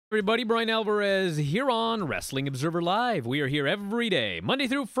Everybody, Brian Alvarez here on Wrestling Observer Live. We are here every day, Monday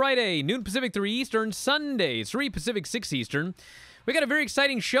through Friday, noon Pacific, 3 Eastern, Sundays, 3 Pacific, 6 Eastern. We got a very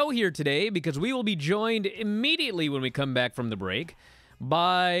exciting show here today because we will be joined immediately when we come back from the break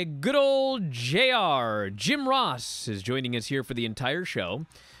by good old JR. Jim Ross is joining us here for the entire show.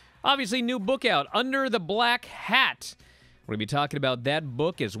 Obviously, new book out, Under the Black Hat. We're going to be talking about that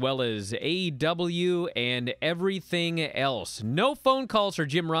book as well as AEW and everything else. No phone calls for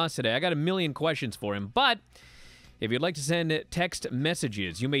Jim Ross today. I got a million questions for him. But if you'd like to send text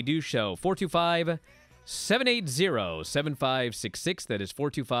messages, you may do so. 425-780-7566. That is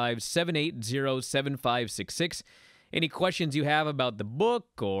 425-780-7566. Any questions you have about the book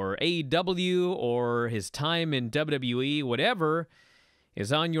or AEW or his time in WWE, whatever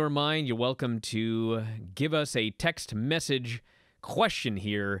is on your mind, you're welcome to give us a text message question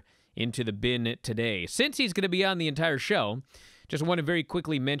here into the bin today. Since he's going to be on the entire show, just want to very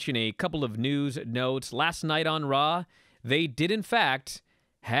quickly mention a couple of news notes. Last night on Raw, they did in fact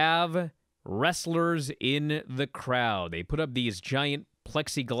have wrestlers in the crowd. They put up these giant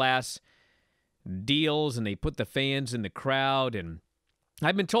plexiglass deals and they put the fans in the crowd. And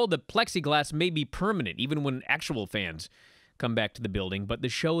I've been told that plexiglass may be permanent, even when actual fans come back to the building, but the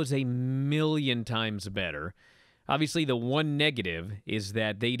show is a million times better. Obviously, the one negative is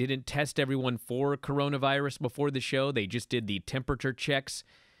that they didn't test everyone for coronavirus before the show. They just did the temperature checks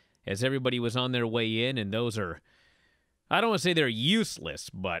as everybody was on their way in, and those are, I don't want to say they're useless,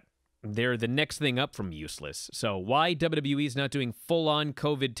 but they're the next thing up from useless. So why WWE is not doing full-on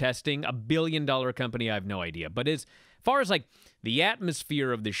COVID testing, $1 billion company, I have no idea. But as far as like the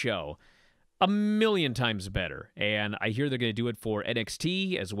atmosphere of the show, a million times better. And I hear they're going to do it for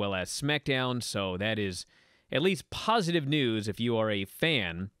NXT as well as SmackDown, so that is at least positive news if you are a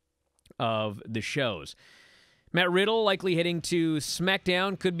fan of the shows. Matt Riddle likely heading to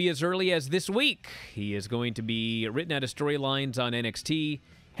SmackDown, could be as early as this week. He is going to be written out of storylines on NXT,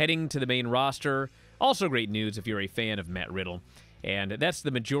 heading to the main roster. Also great news if you're a fan of Matt Riddle. And that's the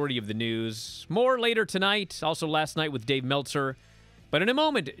majority of the news. More later tonight, also last night with Dave Meltzer. But in a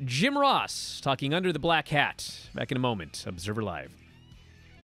moment, Jim Ross talking Under the Black Hat. Back in a moment, Observer Live.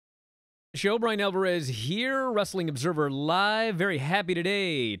 Show, Brian Alvarez here, Wrestling Observer Live. Very happy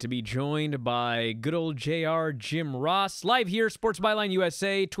today to be joined by good old JR Jim Ross. Live here, Sports Byline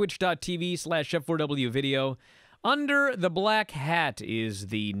USA, twitch.tv/F4W video. Under the Black Hat is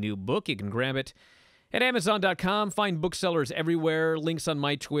the new book. You can grab it at Amazon.com. Find booksellers everywhere. Links on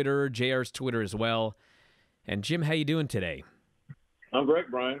my Twitter, JR's Twitter as well. And Jim, how you doing today? I'm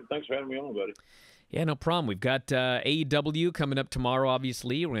great, Brian. Thanks for having me on, buddy. Yeah, no problem. We've got AEW coming up tomorrow,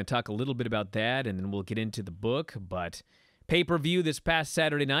 obviously. We're going to talk a little bit about that, and then we'll get into the book. But pay-per-view this past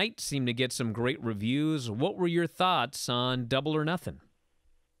Saturday night seemed to get some great reviews. What were your thoughts on Double or Nothing?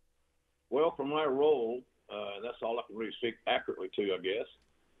 Well, for my role, and that's all I can really speak accurately to, I guess,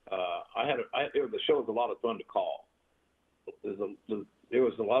 the show was a lot of fun to call. There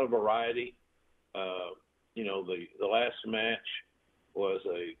was a lot of variety. The last match was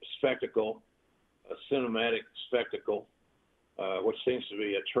a spectacle, a cinematic spectacle, which seems to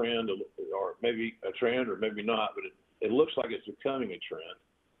be a trend, or maybe not, but it looks like it's becoming a trend.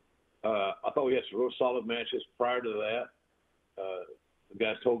 I thought we had some real solid matches prior to that. The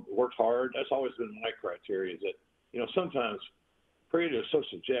guys worked hard. That's always been my criteria, is that, sometimes creative is so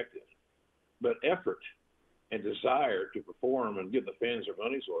subjective, but effort and desire to perform and give the fans their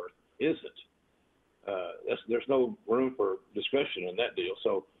money's worth isn't. There's no room for discussion in that deal.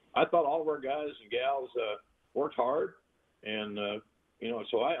 So I thought all of our guys and gals worked hard, and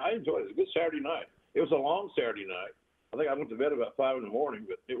so I enjoyed it. It was a good Saturday night. It was a long Saturday night. I think I went to bed about 5 in the morning,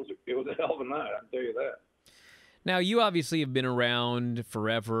 but it was a hell of a night, I can tell you that. Now, you obviously have been around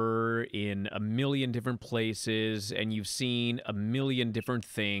forever in a million different places, and you've seen a million different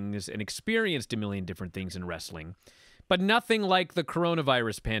things and experienced a million different things in wrestling. But nothing like the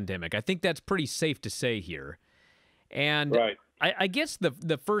coronavirus pandemic. I think that's pretty safe to say here. And right. I guess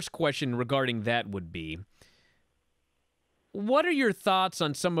the first question regarding that would be, what are your thoughts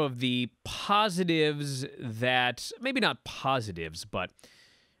on some of the positives that, maybe not positives, but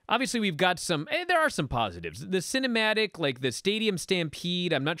obviously we've got some, there are some positives. The cinematic, like the Stadium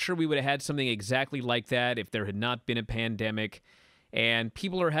Stampede, I'm not sure we would have had something exactly like that if there had not been a pandemic. And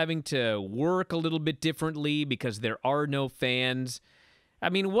people are having to work a little bit differently because there are no fans. I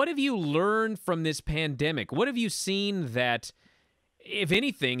mean, what have you learned from this pandemic? What have you seen that, if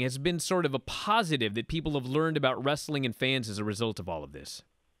anything, has been sort of a positive that people have learned about wrestling and fans as a result of all of this?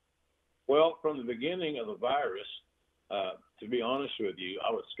 Well, from the beginning of the virus, to be honest with you,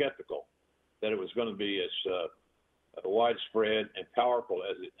 I was skeptical that it was going to be as widespread and powerful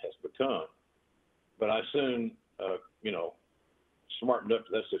as it has become. But I soon, smartened up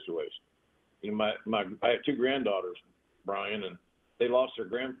to that situation. I have two granddaughters, Brian, and they lost their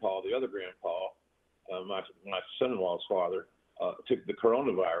grandpa, the other grandpa, my son-in-law's father, took the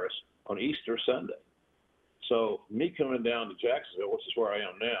coronavirus on Easter Sunday. So me coming down to Jacksonville, which is where I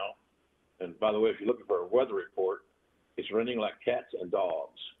am now, and by the way, if you're looking for a weather report, it's raining like cats and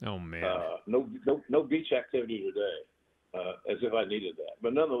dogs. Oh, man. No beach activity today, as if I needed that.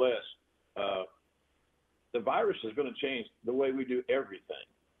 But nonetheless, the virus is going to change the way we do everything.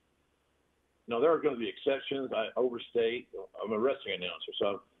 Now, there are going to be exceptions. I overstate. I'm a wrestling announcer,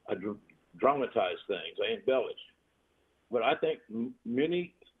 so I dramatize things. I embellish. But I think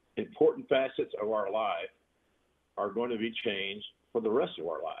many important facets of our life are going to be changed for the rest of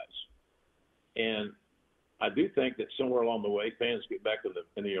our lives. And I do think that somewhere along the way, fans get back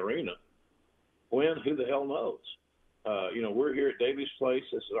in the arena. When? Who the hell knows? We're here at Daly's Place.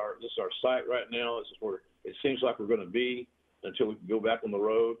 This is our site right now. This is where it seems like we're going to be until we can go back on the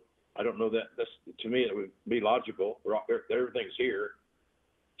road. I don't know that. To me, it would be logical. Everything's here.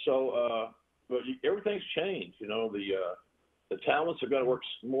 So, but everything's changed. The talents are going to work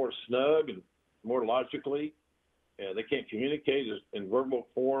more snug and more logically. They can't communicate in verbal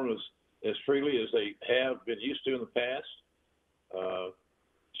form as freely as they have been used to in the past.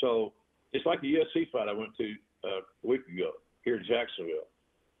 So it's like the UFC fight I went to a week ago here in Jacksonville.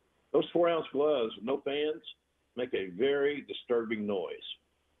 Those 4-ounce gloves, no fans, make a very disturbing noise.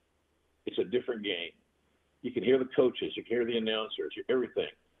 It's a different game. You can hear the coaches, you can hear the announcers, everything.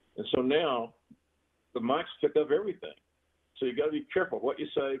 And so now the mics pick up everything. So you got to be careful what you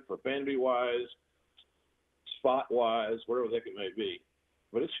say, profanity-wise, spot-wise, whatever the heck it may be.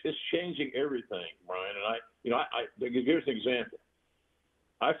 But it's changing everything, Brian. And here's an example.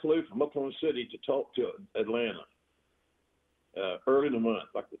 I flew from Oklahoma City to Atlanta early in the month,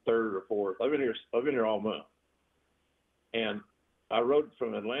 like the 3rd or 4th. I've been here all month, and I rode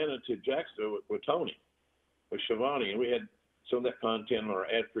from Atlanta to Jacksonville with Tony, with Shivani, and we had some of that content on our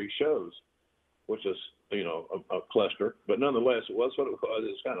ad-free shows, which is a cluster. But nonetheless, it was what it was.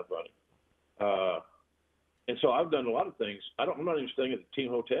 It's kind of funny. And so I've done a lot of things. I'm not even staying at the team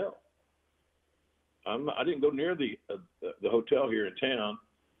hotel. I didn't go near the hotel here in town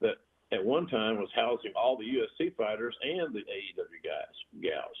that at one time was housing all the UFC fighters and the AEW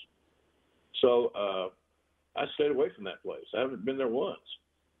gals. So I stayed away from that place. I haven't been there once.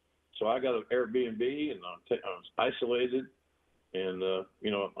 So I got an Airbnb, and I'm isolated, and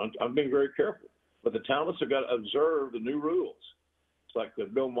I'm being very careful. But the talents have got to observe the new rules. It's like the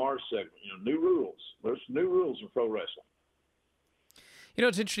Bill Maher segment, new rules. There's new rules in pro wrestling.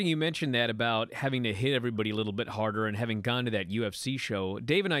 It's interesting you mentioned that about having to hit everybody a little bit harder and having gone to that UFC show.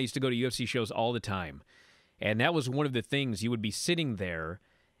 Dave and I used to go to UFC shows all the time, and that was one of the things. You would be sitting there,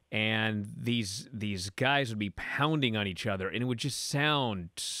 and these guys would be pounding on each other, and it would just sound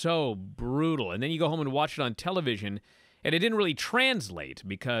so brutal. And then you go home and watch it on television, and it didn't really translate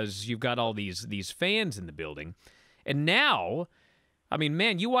because you've got all these fans in the building. And now, I mean,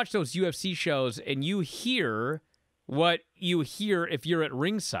 man, you watch those UFC shows, and you hear what you hear if you're at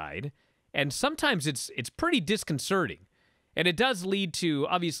ringside, and sometimes it's pretty disconcerting. And it does lead to,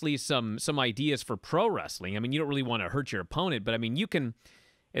 obviously, some ideas for pro wrestling. I mean, you don't really want to hurt your opponent, but I mean, you can,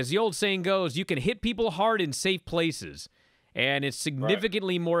 as the old saying goes, you can hit people hard in safe places. And it's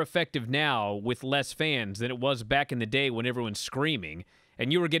significantly more effective now with less fans than it was back in the day when everyone's screaming.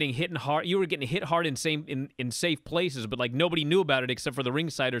 And you were getting hit hard. You were getting hit hard in safe places, but like nobody knew about it except for the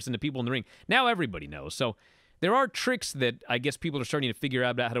ringsiders and the people in the ring. Now everybody knows. So there are tricks that I guess people are starting to figure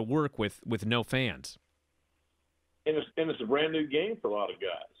out about how to work with no fans. And it's a brand new game for a lot of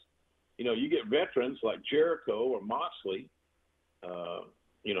guys. You get veterans like Jericho or Moxley,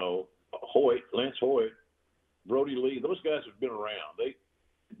 Hoyt, Lance Hoyt, Brody Lee. Those guys have been around.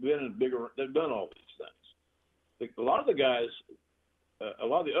 They've done all these things. A lot of the guys, a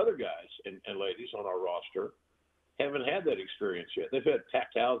lot of the other guys and ladies on our roster haven't had that experience yet. They've had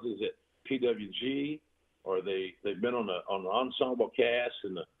packed houses at PWG, or they've been on the ensemble cast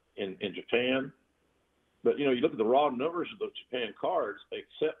in Japan. But you look at the raw numbers of the Japan cards,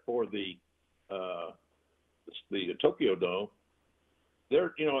 except for the Tokyo Dome.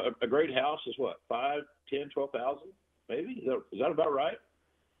 They're a great house is what, 5, 10, 12,000 maybe? Is that about right?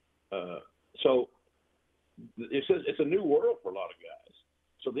 So it's a new world for a lot of guys.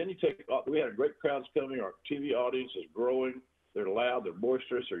 So then we had great crowds coming. Our TV audience is growing. They're loud. They're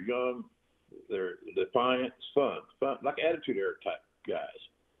boisterous. They're young. They're defiant. It's fun, like Attitude Era type guys.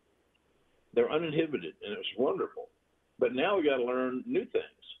 They're uninhibited, and it's wonderful. But now we got to learn new things.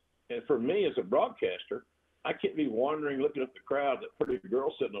 And for me as a broadcaster, I can't be wandering looking at the crowd, that pretty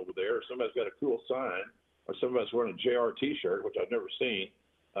girl sitting over there, or somebody's got a cool sign, or somebody's wearing a JR T-shirt, which I've never seen.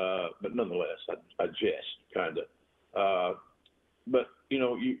 But nonetheless, I jest kind of. But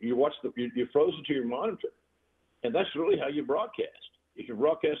you watch you're frozen to your monitor, and that's really how you broadcast. If you're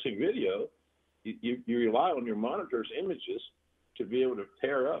broadcasting video, you rely on your monitor's images to be able to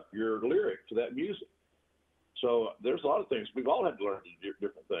pair up your lyric to that music. So there's a lot of things we've all had to learn to do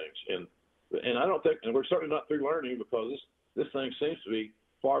different things, and I don't think, and we're certainly not through learning, because this thing seems to be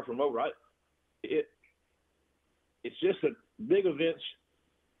far from over. It's just that big events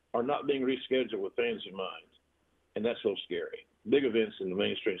are not being rescheduled with fans in mind, and that's so scary. Big events in the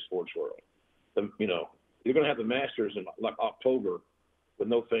mainstream sports world. You're going to have the Masters in like October with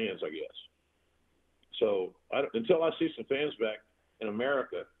no fans, I guess. So until I see some fans back in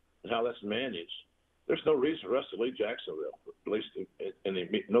America and how that's managed, there's no reason for us to leave Jacksonville, at least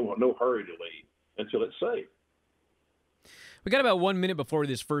no hurry to leave until it's safe. We got about 1 minute before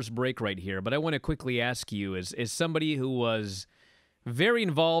this first break right here, but I want to quickly ask you, as somebody who was very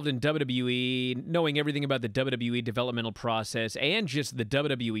involved in WWE, knowing everything about the WWE developmental process and just the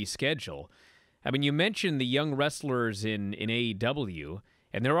WWE schedule. I mean, you mentioned the young wrestlers in AEW,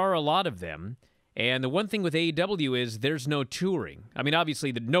 and there are a lot of them. And the one thing with AEW is there's no touring. I mean,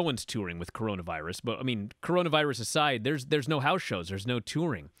 obviously, no one's touring with coronavirus, but I mean, coronavirus aside, there's no house shows, there's no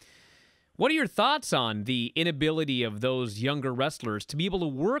touring. What are your thoughts on the inability of those younger wrestlers to be able to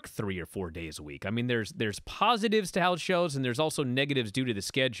work 3 or 4 days a week? I mean, there's positives to house shows, and there's also negatives due to the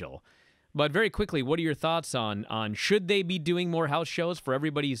schedule. But very quickly, what are your thoughts on should they be doing more house shows for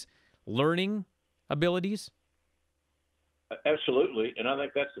everybody's learning abilities? Absolutely, and I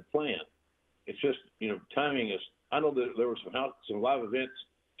think that's the plan. It's just, timing is. I know that there were some live events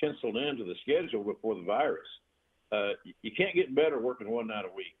penciled into the schedule before the virus. You can't get better working one night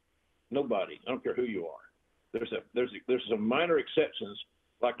a week. Nobody. I don't care who you are. There's some minor exceptions.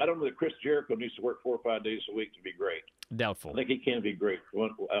 Like, I don't know that Chris Jericho needs to work 4 or 5 days a week to be great. Doubtful. I think he can be great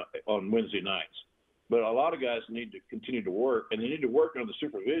on Wednesday nights. But a lot of guys need to continue to work, and they need to work under the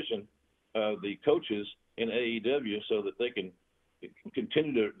supervision of the coaches in AEW so that they can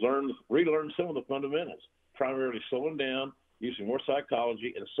continue to relearn some of the fundamentals, primarily slowing down, using more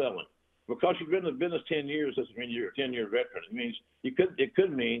psychology, and selling. Because you've been in the business 10 years doesn't mean you're a 10-year veteran. It means it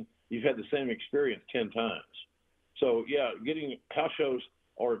could mean you've had the same experience 10 times. So, yeah, getting house shows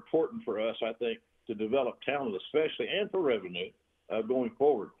are important for us, I think, to develop talent especially, and for revenue going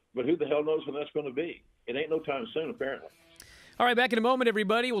forward. But who the hell knows when that's going to be? It ain't no time soon, apparently. All right, back in a moment,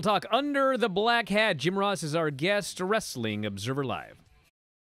 everybody. We'll talk Under the Black Hat. Jim Ross is our guest, Wrestling Observer Live.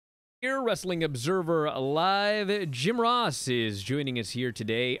 Here, Wrestling Observer Live. Jim Ross is joining us here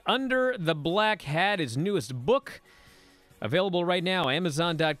today. Under the Black Hat, his newest book, available right now,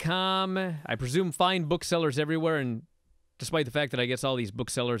 Amazon.com. I presume fine booksellers everywhere, and despite the fact that I guess all these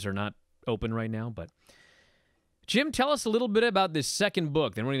booksellers are not open right now. But Jim, tell us a little bit about this second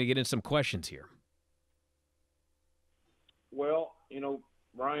book. Then we're going to get into some questions here. Well,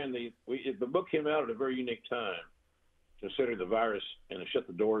 Brian, the book came out at a very unique time, considering the virus, and it shut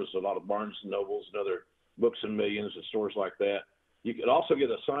the doors to a lot of Barnes & Nobles and other Books and Millions and stores like that. You could also get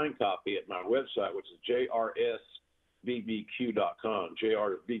a signed copy at my website, which is jrsbbq.com,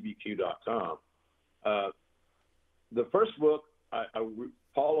 jrbbq.com. The first book,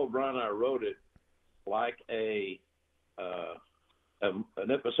 Paul O'Brien and I wrote it like an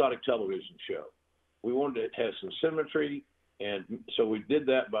episodic television show. We wanted to have some symmetry, and so we did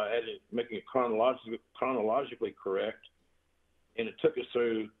that by making it chronologically correct. And it took us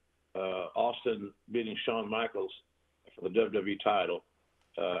through Austin beating Shawn Michaels for the WWE title,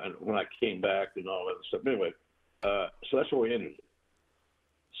 and when I came back and all that stuff. Anyway, so that's where we ended it.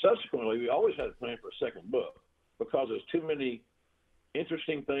 Subsequently, we always had a plan for a second book because there's too many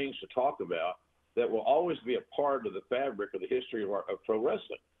interesting things to talk about that will always be a part of the fabric of the history of pro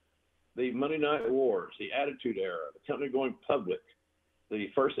wrestling. The Monday Night Wars, the Attitude Era, the company going public, the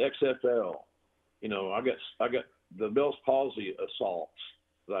first XFL. I got the Bell's palsy assaults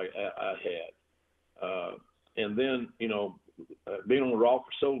that I had, and then being on the Raw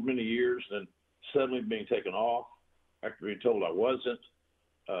for so many years, and suddenly being taken off after being told I wasn't.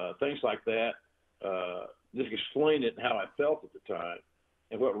 Things like that. Just explain it and how I felt at the time,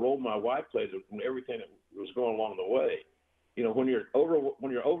 and what role my wife played in everything that was going along the way. When you're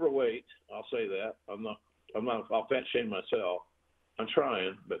overweight, I'll say that I'll fat shame myself. I'm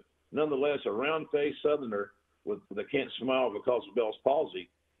trying, but nonetheless, a round-faced Southerner that can't smile because of Bell's palsy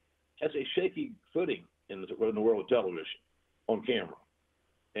has a shaky footing in the world of television on camera,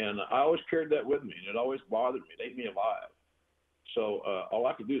 and I always carried that with me, and it always bothered me. It ate me alive. So all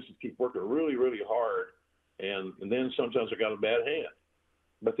I could do is just keep working really, really hard and then sometimes I got a bad hand.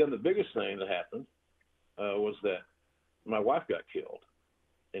 But then the biggest thing that happened was that my wife got killed,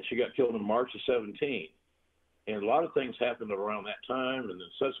 and she got killed in March of 17. And a lot of things happened around that time, and then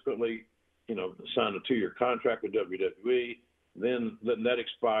subsequently, signed a 2-year contract with WWE, then letting that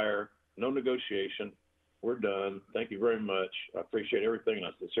expire, no negotiation. We're done. Thank you very much. I appreciate everything.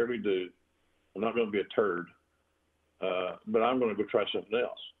 I sincerely do. I'm not going to be a turd, but I'm going to go try something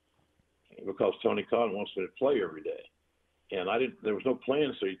else because Tony Khan wants me to play every day. And there was no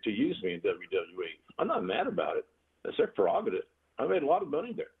plans to use me in WWE. I'm not mad about it. That's their prerogative. I made a lot of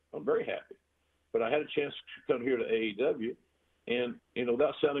money there. I'm very happy. But I had a chance to come here to AEW, and,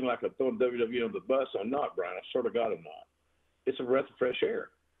 without sounding like I'm throwing WWE on the bus, I'm not, Brian. I sort of got I'm not. It's a breath of fresh air.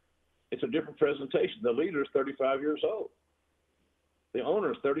 It's a different presentation. The leader is 35 years old. The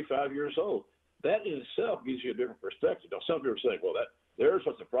owner is 35 years old. That in itself gives you a different perspective. Now, some people are saying, well, there's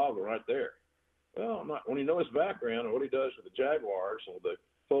what's the problem right there. Well, when you know his background and what he does with the Jaguars or the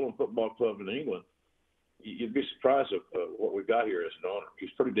Fulham Football Club in England, you'd be surprised at what we've got here as an owner.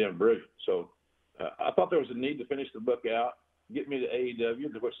 He's pretty damn brilliant. So I thought there was a need to finish the book out, get me to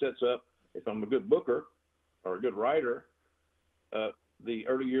AEW, which sets up, if I'm a good booker or a good writer, the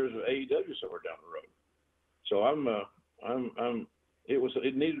early years of AEW somewhere down the road. So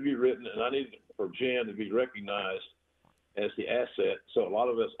it needed to be written, and I needed for Jan to be recognized as the asset. So a lot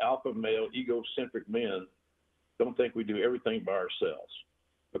of us alpha male, egocentric men don't think we do everything by ourselves,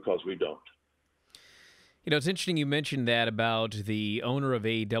 because we don't. It's interesting you mentioned that about the owner of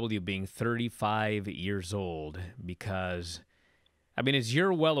AEW being 35 years old, because, as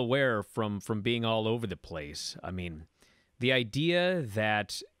you're well aware from being all over the place, the idea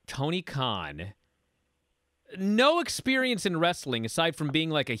that Tony Khan, no experience in wrestling aside from being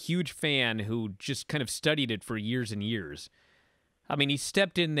like a huge fan who just kind of studied it for years and years. He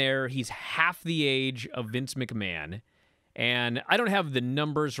stepped in there. He's half the age of Vince McMahon. And I don't have the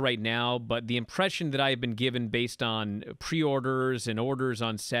numbers right now, but the impression that I have been given based on pre-orders and orders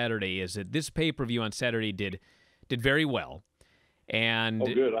on Saturday is that this pay-per-view on Saturday did very well. And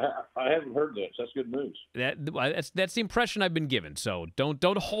good. I haven't heard this. That's good news. That's the impression I've been given. So don't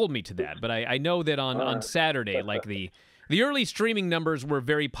hold me to that. But I know that on Saturday, like the early streaming numbers were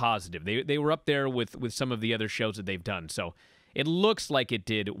very positive. They were up there with some of the other shows that they've done. So it looks like it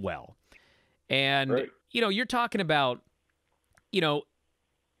did well. And Great. You're talking about, in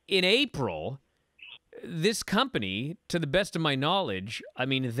April, this company, to the best of my knowledge,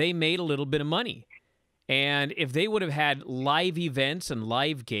 they made a little bit of money. And if they would have had live events and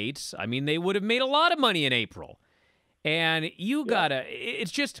live gates, they would have made a lot of money in April. And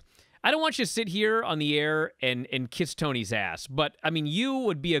it's just, I don't want you to sit here on the air and kiss Tony's ass. But, you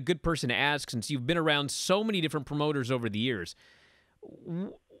would be a good person to ask since you've been around so many different promoters over the years.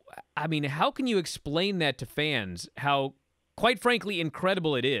 How can you explain that to fans? How, quite frankly,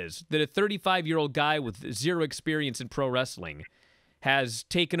 incredible it is that a 35-year-old guy with zero experience in pro wrestling has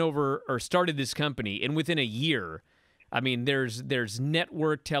taken over or started this company, and within a year, there's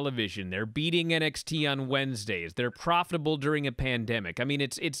network television. They're beating NXT on Wednesdays. They're profitable during a pandemic.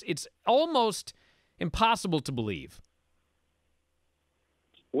 It's almost impossible to believe.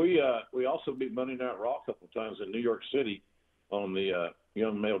 We also beat Monday Night Raw a couple of times in New York City on the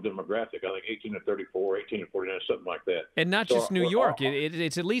young male demographic. I think 18 to 34, 18 to 49, something like that. And not just New York.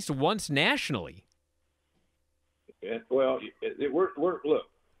 It's at least once nationally. Well, look,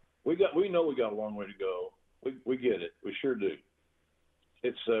 we know we got a long way to go. We get it. We sure do.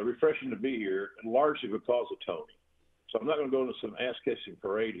 It's refreshing to be here, and largely because of Tony. So I'm not going to go into some ass-kissing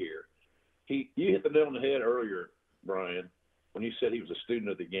parade here. You hit the nail on the head earlier, Brian, when you said he was a student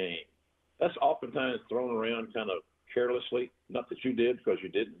of the game. That's oftentimes thrown around kind of carelessly. Not that you did, because you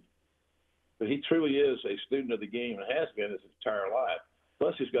didn't. But he truly is a student of the game and has been his entire life.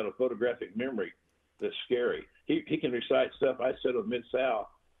 Plus, he's got a photographic memory that's scary. He can recite stuff I said of Mid-South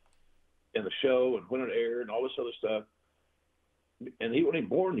in the show and when it aired and all this other stuff. And he wasn't even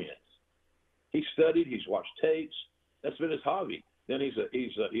born yet. He studied. He's watched tapes. That's been his hobby. Then he's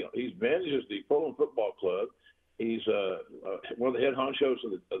manages the Fulham Football Club. He's one of the head honchos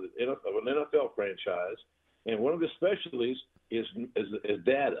of an NFL franchise. And one of his specialties is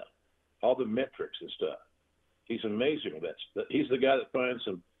data, all the metrics and stuff. He's amazing with that. He's the guy that finds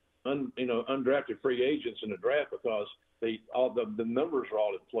some undrafted free agents in the draft because all the numbers are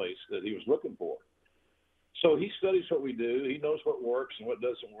all in place that he was looking for. So he studies what we do. He knows what works and what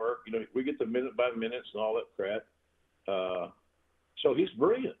doesn't work. We get the minute by minutes and all that crap. So he's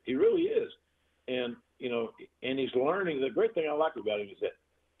brilliant. He really is. And he's learning. The great thing I like about him is that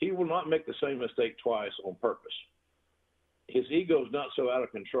he will not make the same mistake twice on purpose. His ego is not so out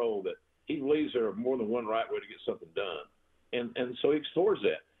of control that he believes there are more than one right way to get something done. And so he explores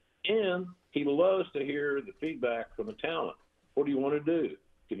that. And he loves to hear the feedback from the talent. What do you want to do?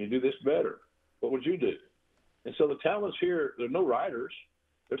 Can you do this better? What would you do? And so the talent's here. There are no writers.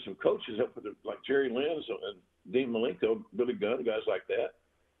 There's some coaches up with like Jerry Lynn and Dean Malenko, Billy Gunn, guys like that.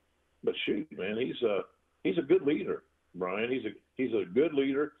 But shoot, man, he's a good leader, Brian. He's a good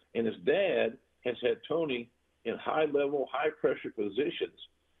leader, and his dad has had Tony in high-level, high-pressure positions,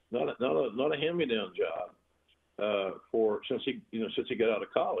 not a hand-me-down job since he got out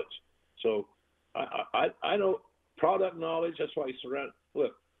of college. So I know product knowledge. That's why he's surrounded.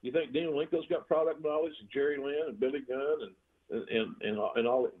 Look, you think Dean Malenko's got product knowledge, and Jerry Lynn and Billy Gunn and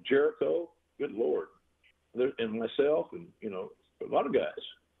all Jericho? Good Lord, and myself and a lot of guys.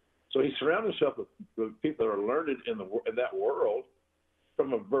 So he surrounded himself with people that are learned in that world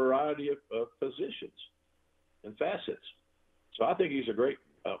from a variety of positions and facets. So I think he's a great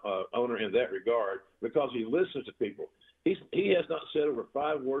owner in that regard because he listens to people. He has not said over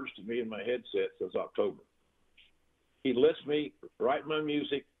 5 words to me in my headset since October. He lets me write my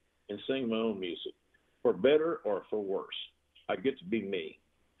music and sing my own music, for better or for worse. I get to be me,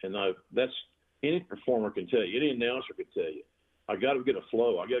 and that's any performer can tell you, any announcer can tell you. I got to get a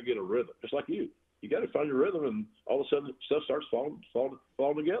flow. I got to get a rhythm. Just like you got to find your rhythm, and all of a sudden stuff starts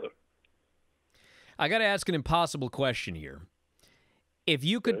falling together. I got to ask an impossible question here. If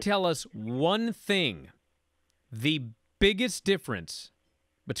you could tell us one thing, the biggest difference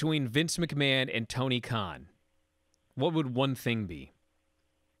between Vince McMahon and Tony Khan, what would one thing be?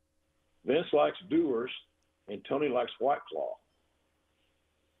 Vince likes doers, and Tony likes White Claw.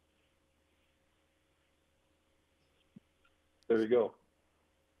 There you go.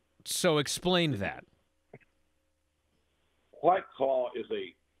 So explain that. White Claw is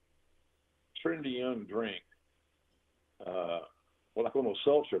a trendy young drink. Like one of those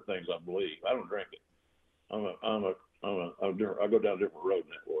seltzer things, I believe. I don't drink it. I go down a different road in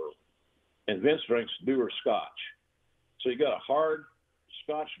that world. And Vince drinks Dewer Scotch. So you got a hard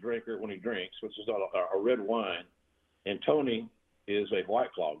Scotch drinker when he drinks, which is a red wine, and Tony is a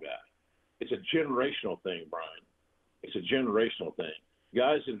White Claw guy. It's a generational thing, Brian. It's a generational thing.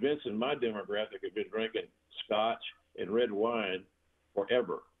 Guys in Vince and my demographic have been drinking Scotch and red wine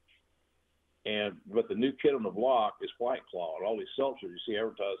forever. But the new kid on the block is White Claw, and all these seltzers you see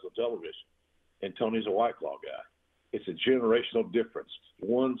advertised on television. And Tony's a White Claw guy. It's a generational difference,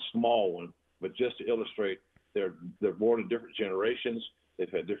 one small one, but just to illustrate they're born in different generations. They've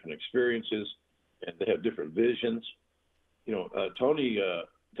had different experiences, and they have different visions. Tony's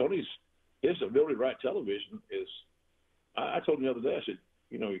his ability to write television is. I told him the other day. I said,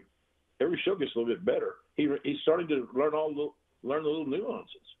 every show gets a little bit better. He's starting to learn the little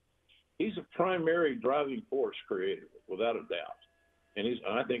nuances. He's a primary driving force creative, without a doubt. And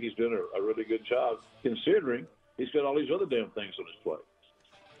I think he's doing a really good job, considering he's got all these other damn things on his plate.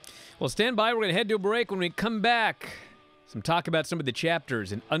 Well, stand by. We're going to head to a break. When we come back, some talk about some of the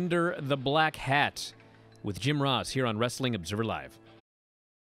chapters in Under the Black Hat with Jim Ross here on Wrestling Observer Live.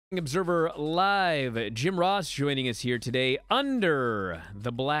 Observer Live. Jim Ross joining us here today. Under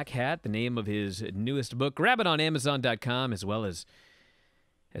the Black Hat, the name of his newest book. Grab it on Amazon.com as well as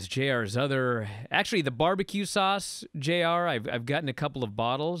JR's other. Actually, the barbecue sauce, JR, I've gotten a couple of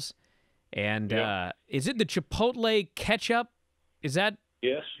bottles. And is it the Chipotle ketchup? Is that?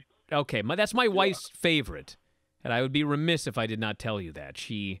 Yes. Okay, that's my wife's favorite. And I would be remiss if I did not tell you that.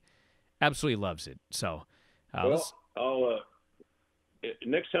 She absolutely loves it. So, I'll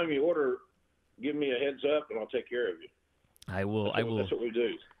next time you order, give me a heads up, and I'll take care of you. I will. That's what we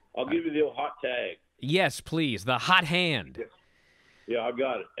do. I'll give you the old hot tag. Yes, please. The hot hand. Yes. Yeah, I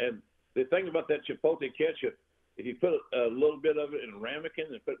got it. And the thing about that Chipotle ketchup, if you put a little bit of it in a ramekin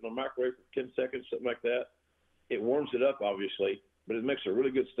and put it in the microwave for 10 seconds, something like that, it warms it up, obviously, but it makes a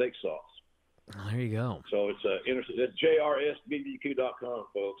really good steak sauce. There you go. So it's interesting. That's jrsbbq.com,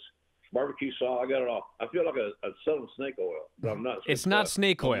 folks. Barbecue sauce, I got it all. I feel like I'm selling snake oil, but I'm not. It's not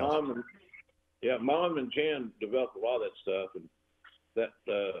snake oil. Mom and Jan developed a lot of that stuff, and that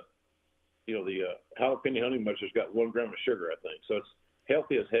the jalapeno honey mustard's got 1 gram of sugar, I think. So it's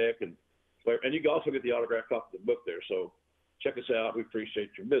healthy as heck, and you can also get the autographed copy of the book there. So check us out. We appreciate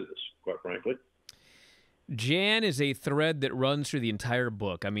your business, quite frankly. Jan is a thread that runs through the entire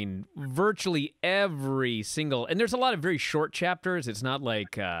book. I mean, virtually every single, and there's a lot of very short chapters. It's not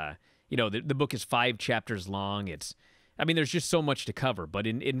like, the book is 5 chapters long. There's just so much to cover. But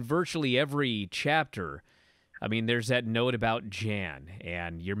in virtually every chapter, there's that note about Jan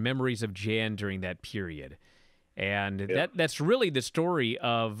and your memories of Jan during that period. And that's really the story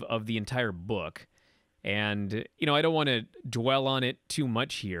of the entire book. And, I don't want to dwell on it too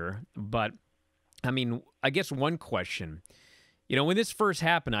much here, but I mean, I guess one question, when this first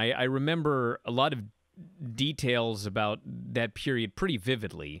happened, I remember a lot of details about that period pretty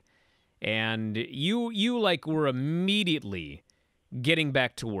vividly. And you like were immediately getting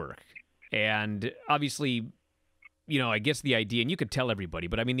back to work. And obviously, I guess the idea, and you could tell everybody,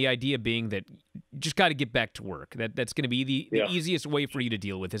 but I mean, the idea being that you just got to get back to work. That's going to be the easiest way for you to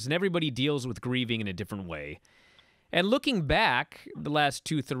deal with this. And everybody deals with grieving in a different way. And looking back the last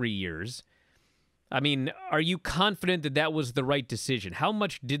 2-3 years, I mean, are you confident that that was the right decision? How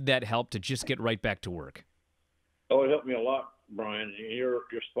much did that help to just get right back to work? Oh, it helped me a lot, Brian. You're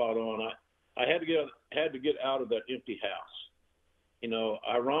spot on. I had to get out of that empty house.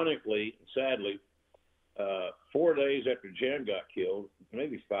 Ironically, sadly, 4 days after Jan got killed,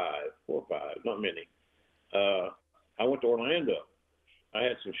 maybe 4 or 5, not many, I went to Orlando. I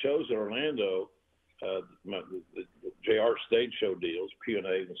had some shows in Orlando, the JR stage show deals, Q&A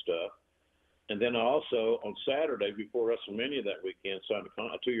and stuff. And then I also, on Saturday before WrestleMania that weekend, signed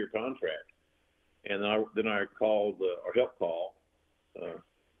a 2-year contract. And then I called, or helped call.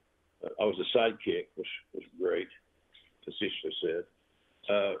 I was a sidekick, which was great, facetiously said,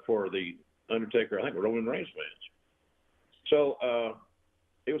 for the Undertaker, I think, Roman Reigns match. So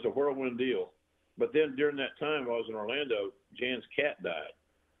it was a whirlwind deal. But then during that time I was in Orlando, Jan's cat died.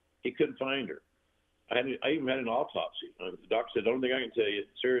 He couldn't find her. I even had an autopsy. The doctor said, the only thing I can tell you,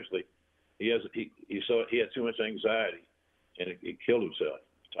 seriously, he had too much anxiety, and he killed himself,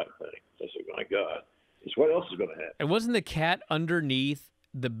 type of thing. I said, my God, it's what else is going to happen? And wasn't the cat underneath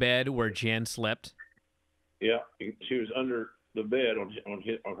the bed where Jan slept? Yeah, she was under the bed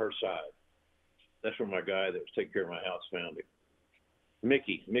on her side. That's where my guy that was taking care of my house found him.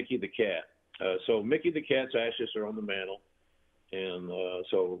 Mickey the cat. So Mickey the cat's ashes are on the mantle, and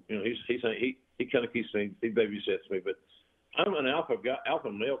so he kind of keeps me, he babysits me. But I'm an alpha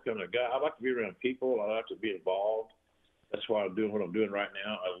male kind of guy. I like to be around people. I like to be involved. That's why I'm doing what I'm doing right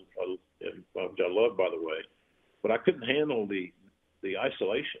now. Which I love, by the way. But I couldn't handle the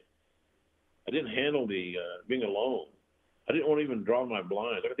isolation. I didn't handle the being alone. I didn't want to even draw my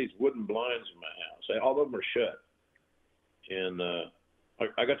blinds. I got these wooden blinds in my house. All of them are shut. And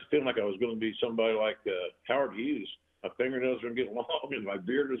I got to feeling like I was going to be somebody like Howard Hughes. My fingernails were going to get long and my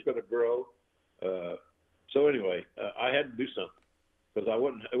beard was going to grow. So anyway, I had to do something because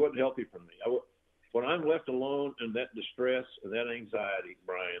it wasn't healthy for me. When I'm left alone in that distress and that anxiety,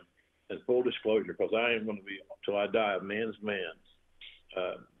 Brian, and full disclosure, because I am going to be, till I die, a man's man.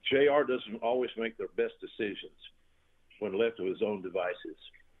 JR doesn't always make their best decisions when left to his own devices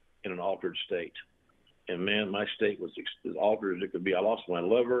in an altered state. And man, my state was as altered as it could be. I lost my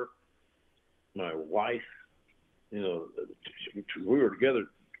lover, my wife. We were together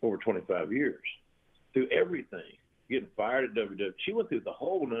over 25 years. Through everything, getting fired at WW. She went through the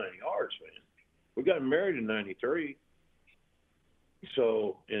whole 9 yards, man. We got married in '93.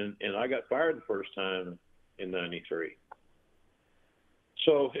 So, and I got fired the first time in '93.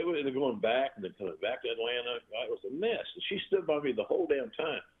 So it was going back and then coming back to Atlanta. It was a mess. And she stood by me the whole damn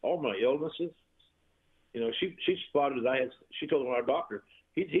time. All my illnesses. She spotted that she told our doctor,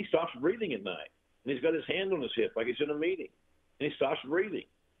 he stops breathing at night. And he's got his hand on his hip like he's in a meeting. And he stops breathing.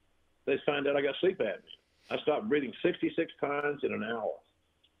 They find out I got sleep apnea. I stopped breathing 66 times in an hour.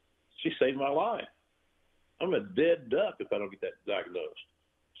 She saved my life. I'm a dead duck if I don't get that diagnosed.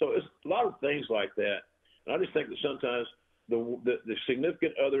 So it's a lot of things like that. And I just think that sometimes the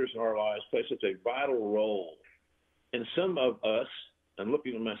significant others in our lives play such a vital role. And some of us, and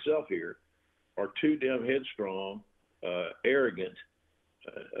looking at myself here, are too damn headstrong, arrogant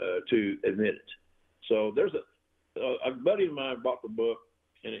to admit it. So there's a buddy of mine bought the book,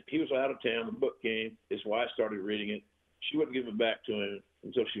 and he was out of town. The book came. His wife started reading it. She wouldn't give it back to him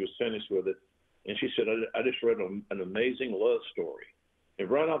until she was finished with it. And she said, I just read an amazing love story. And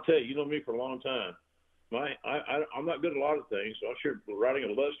Brian, I'll tell you, you know me for a long time. I'm not good at a lot of things, so I'm sure writing a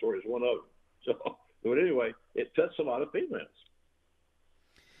love story is one of them. So, but anyway, it touched a lot of females.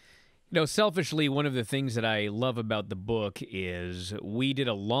 Selfishly, one of the things that I love about the book is we did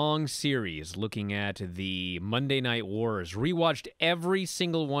a long series looking at the Monday Night Wars, rewatched every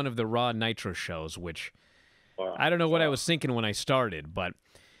single one of the Raw Nitro shows, which I don't know what I was thinking when I started, but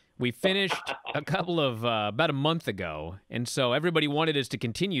we finished a couple of, about a month ago, and so everybody wanted us to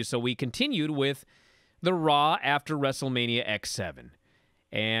continue, so we continued with the Raw after WrestleMania X7.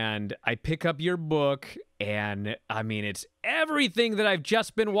 And I pick up your book, and I mean, it's everything that I've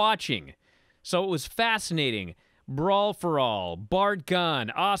just been watching. So it was fascinating. Brawl for All, Bart Gunn,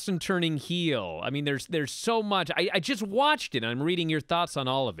 Austin turning heel. I mean, there's so much. I just watched it, and I'm reading your thoughts on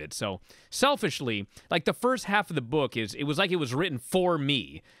all of it. So, selfishly, like the first half of the book it was like it was written for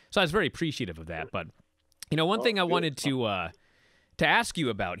me. So I was very appreciative of that. But, one thing I wanted to ask you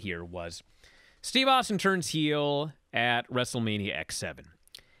about here was Steve Austin turns heel at WrestleMania X7.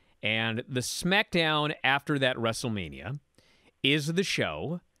 And the SmackDown after that WrestleMania is the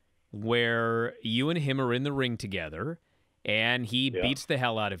show where you and him are in the ring together, and he beats the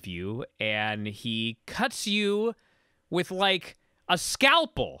hell out of you, and he cuts you with, like, a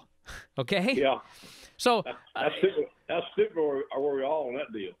scalpel, okay? Yeah. So How stupid were we all on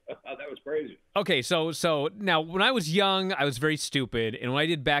that deal? That was crazy. Okay, so now, when I was young, I was very stupid, and when I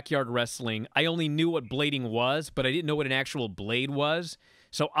did backyard wrestling, I only knew what blading was, but I didn't know what an actual blade was.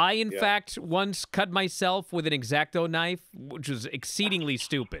 So I, in fact, once cut myself with an X-Acto knife, which was exceedingly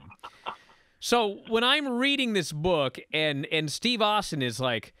stupid. So when I'm reading this book, and Steve Austin is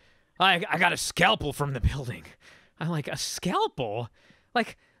like, I got a scalpel from the building. I'm like, a scalpel?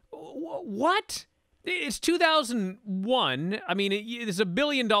 Like, what? It's 2001. I mean, it's a $1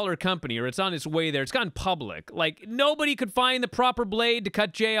 billion company, or it's on its way there. It's gone public. Like, nobody could find the proper blade to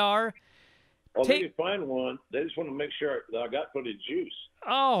cut JR. Well, they did find one. They just want to make sure that I got plenty of juice.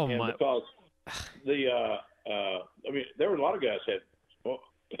 Oh, and my. Because I mean, there were a lot of guys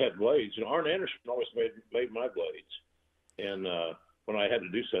had blades. Arn Anderson always made my blades. And when I had to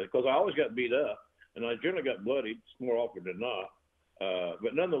do something, because I always got beat up, and I generally got bloodied more often than not.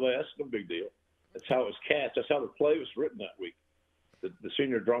 But nonetheless, no big deal. That's how it was cast. That's how the play was written that week, the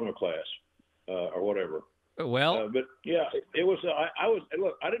senior drama class or whatever. Well, but yeah, it was.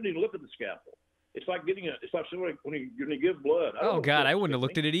 Look, I didn't even look at the scalpel. It's like it's like somebody when you give blood. Oh God, I wouldn't have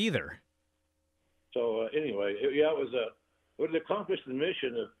looked at it either. So anyway, it would accomplish the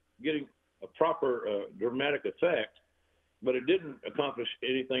mission of getting a proper dramatic effect, but it didn't accomplish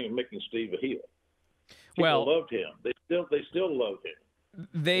anything in making Steve a heel. People loved him. They still love him.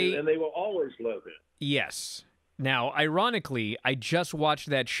 And they will always love him. Yes. Now, ironically, I just watched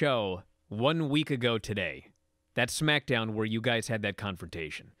that show 1 week ago today. That SmackDown where you guys had that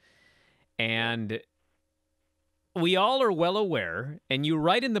confrontation. And we all are well aware, and you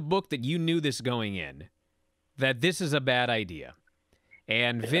write in the book that you knew this going in, that this is a bad idea.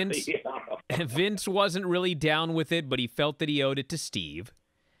 And Vince wasn't really down with it, but he felt that he owed it to Steve.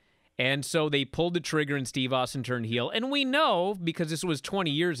 And so they pulled the trigger and Steve Austin turned heel. And we know, because this was 20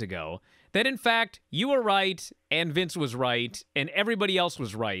 years ago, that in fact, you were right, and Vince was right, and everybody else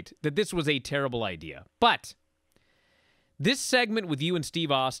was right, that this was a terrible idea. But this segment with you and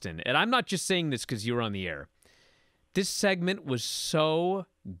Steve Austin, and I'm not just saying this because you were on the air, this segment was so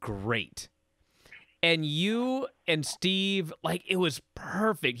great. And you and Steve, like, it was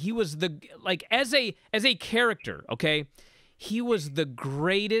perfect. He was as a character, okay? He was the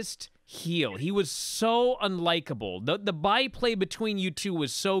greatest heel. He was so unlikable. The byplay between you two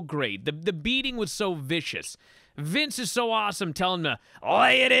was so great. The beating was so vicious. Vince is so awesome telling him,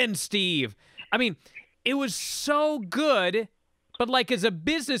 lay it in, Steve. I mean, it was so good, but like as a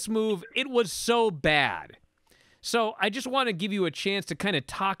business move, it was so bad. So I just want to give you a chance to kind of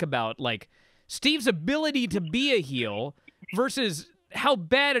talk about like Steve's ability to be a heel versus how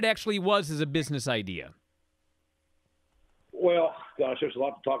bad it actually was as a business idea. Well, gosh, there's a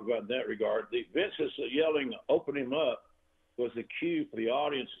lot to talk about in that regard. The Vince's yelling, "Open him up," was the cue for the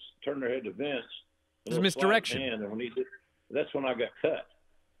audience to turn their head to Vince. It was misdirection. And when he did, that's when I got cut.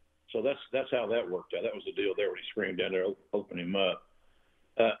 So that's how that worked out. That was the deal there when he screamed down there, "Open him up."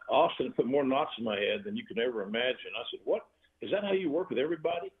 Austin put more knots in my head than you could ever imagine. I said, "What? Is that how you work with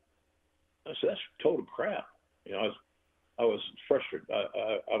everybody?" I said, "That's total crap." I was frustrated.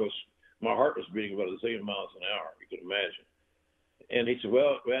 My heart was beating about 1,000,000 miles an hour. You can imagine. And he said,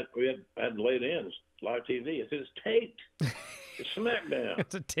 "Well, I had to lay it in. It's live TV." I said, "It's taped. It's SmackDown."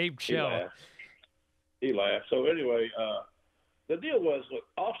 It's a taped show. He laughed. So anyway, the deal was, look,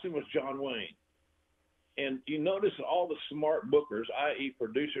 Austin was John Wayne. And you notice that all the smart bookers, i.e.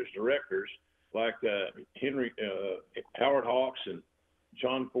 producers, directors, like Howard Hawks and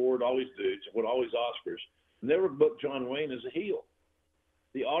John Ford, all these dudes, with all these Oscars, never booked John Wayne as a heel.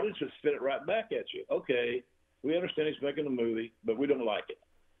 The audience would spit it right back at you. Okay, we understand he's making a movie, but we don't like it.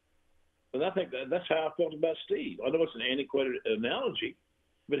 And I think that's how I felt about Steve. I know it's an antiquated analogy,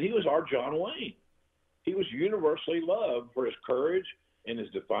 but he was our John Wayne. He was universally loved for his courage and his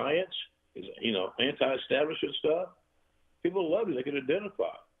defiance, his anti-establishment stuff. People loved him. They could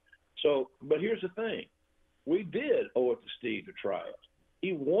identify. So, but here's the thing. We did owe it to Steve to try it.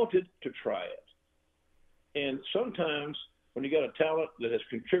 He wanted to try it. And sometimes when you got a talent that has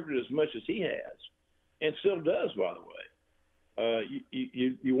contributed as much as he has, and still does, by the way.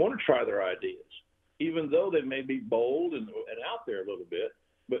 You want to try their ideas, even though they may be bold and out there a little bit.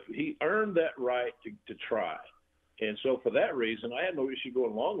 But he earned that right to try. And so for that reason, I had no issue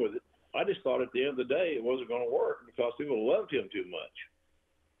going along with it. I just thought at the end of the day it wasn't going to work because people loved him too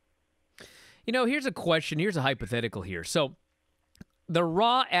much. You know, here's a question. Here's a hypothetical here. So the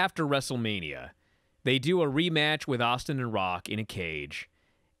Raw after WrestleMania, they do a rematch with Austin and Rock in a cage.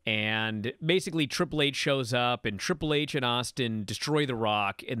 And basically Triple H shows up, and Triple H and Austin destroy The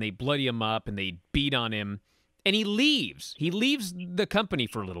Rock, and they bloody him up, and they beat on him. And he leaves. He leaves the company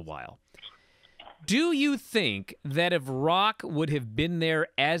for a little while. Do you think that if Rock would have been there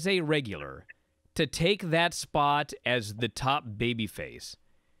as a regular to take that spot as the top babyface,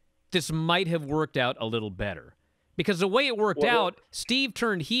 this might have worked out a little better? Because the way it worked out, Steve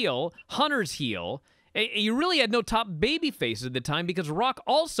turned heel, Hunter's heel. You really had no top babyface at the time because Rock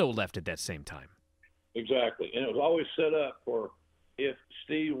also left at that same time. Exactly. And it was always set up for if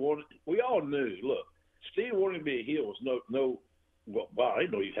Steve wanted – we all knew, look, Steve wanting to be a heel was well, wow, I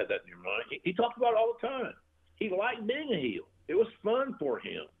didn't know you had that in your mind. He talked about it all the time. He liked being a heel. It was fun for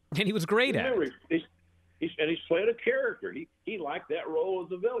him. And he was great at it. He's played a character. He liked that role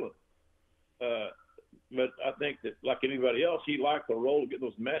as a villain. But I think that, like anybody else, he liked the role of getting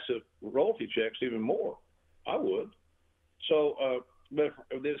those massive royalty checks even more. I would. So, but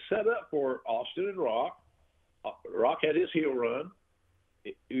if they're set up for Austin and Rock, Rock had his heel run.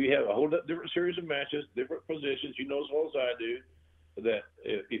 You have a whole different series of matches, different positions. You know as well as I do that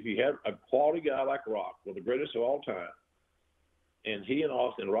if you have a quality guy like Rock, one of the greatest of all time, and he and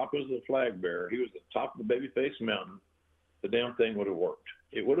Austin, Rock was the flag bearer, he was the top of the babyface mountain, the damn thing would have worked.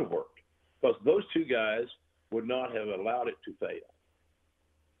 It would have worked. Because those two guys would not have allowed it to fail.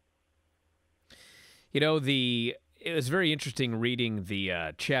 You know, it was very interesting reading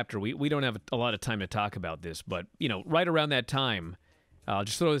the chapter. We don't have a lot of time to talk about this, but, you know, right around that time, I'll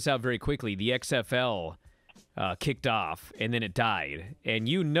just throw this out very quickly, the XFL kicked off, and then it died. And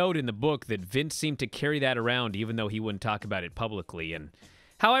you note in the book that Vince seemed to carry that around even though he wouldn't talk about it publicly. And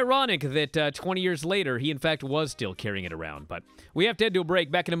how ironic that 20 years later, he in fact was still carrying it around. But we have to head to a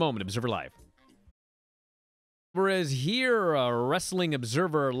break. Back in a moment. Observer Live. Whereas here, Wrestling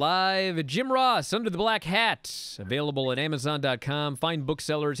Observer Live, Jim Ross, Under the Black Hat, available at Amazon.com. Find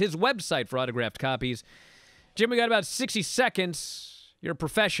booksellers, his website for autographed copies. Jim, we got about 60 seconds. You're a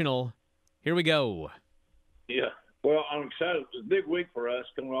professional. Here we go. Yeah. Well, I'm excited. It's a big week for us,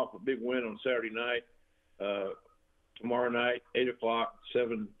 coming off a big win on Saturday night. Tomorrow night, 8 o'clock,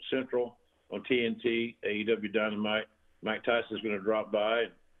 7 Central on TNT, AEW Dynamite. Mike Tyson's going to drop by.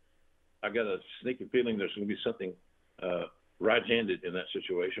 I got a sneaky feeling there's going to be something right-handed in that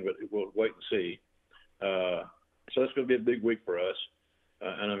situation, but we'll wait and see. So that's going to be a big week for us,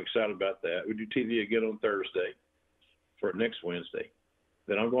 and I'm excited about that. We do TV again on Thursday for next Wednesday.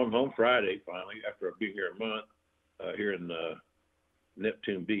 Then I'm going home Friday, finally, after I've been here a month here in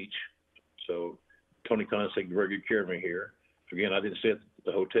Neptune Beach. So Tony Khan's taking very good care of me here. Again, I didn't stay at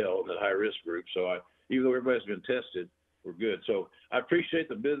the hotel in that high-risk group, so even though everybody's been tested, we're good. So I appreciate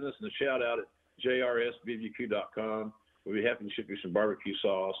the business and the shout-out at jrsbbq.com. We'll be happy to ship you some barbecue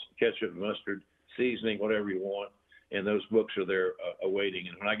sauce, ketchup, mustard, seasoning, whatever you want. And those books are there awaiting.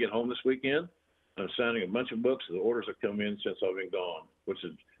 And when I get home this weekend, I'm signing a bunch of books. The orders have come in since I've been gone, which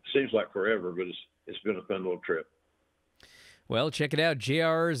seems like forever, but it's been a fun little trip. Well, check it out,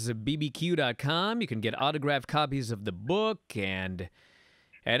 jrsbbq.com. You can get autographed copies of the book and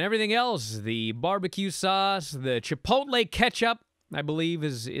everything else. The barbecue sauce, the Chipotle ketchup, I believe,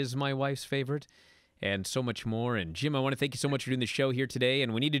 is my wife's favorite, and so much more. And, Jim, I want to thank you so much for doing the show here today,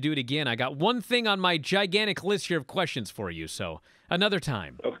 and we need to do it again. I got one thing on my gigantic list here of questions for you, so another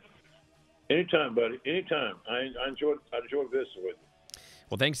time. Okay. Anytime, buddy. Anytime. I enjoyed this with you.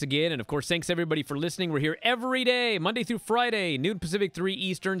 Well, thanks again, and of course, thanks everybody for listening. We're here every day, Monday through Friday, noon Pacific, 3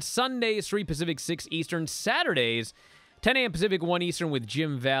 Eastern, Sundays, 3 Pacific, 6 Eastern, Saturdays, 10 a.m. Pacific, 1 Eastern with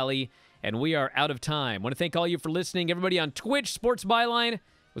Jim Valley, and we are out of time. I want to thank all you for listening, everybody on Twitch, Sports Byline.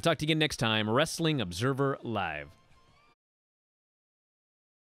 We'll talk to you again next time, Wrestling Observer Live.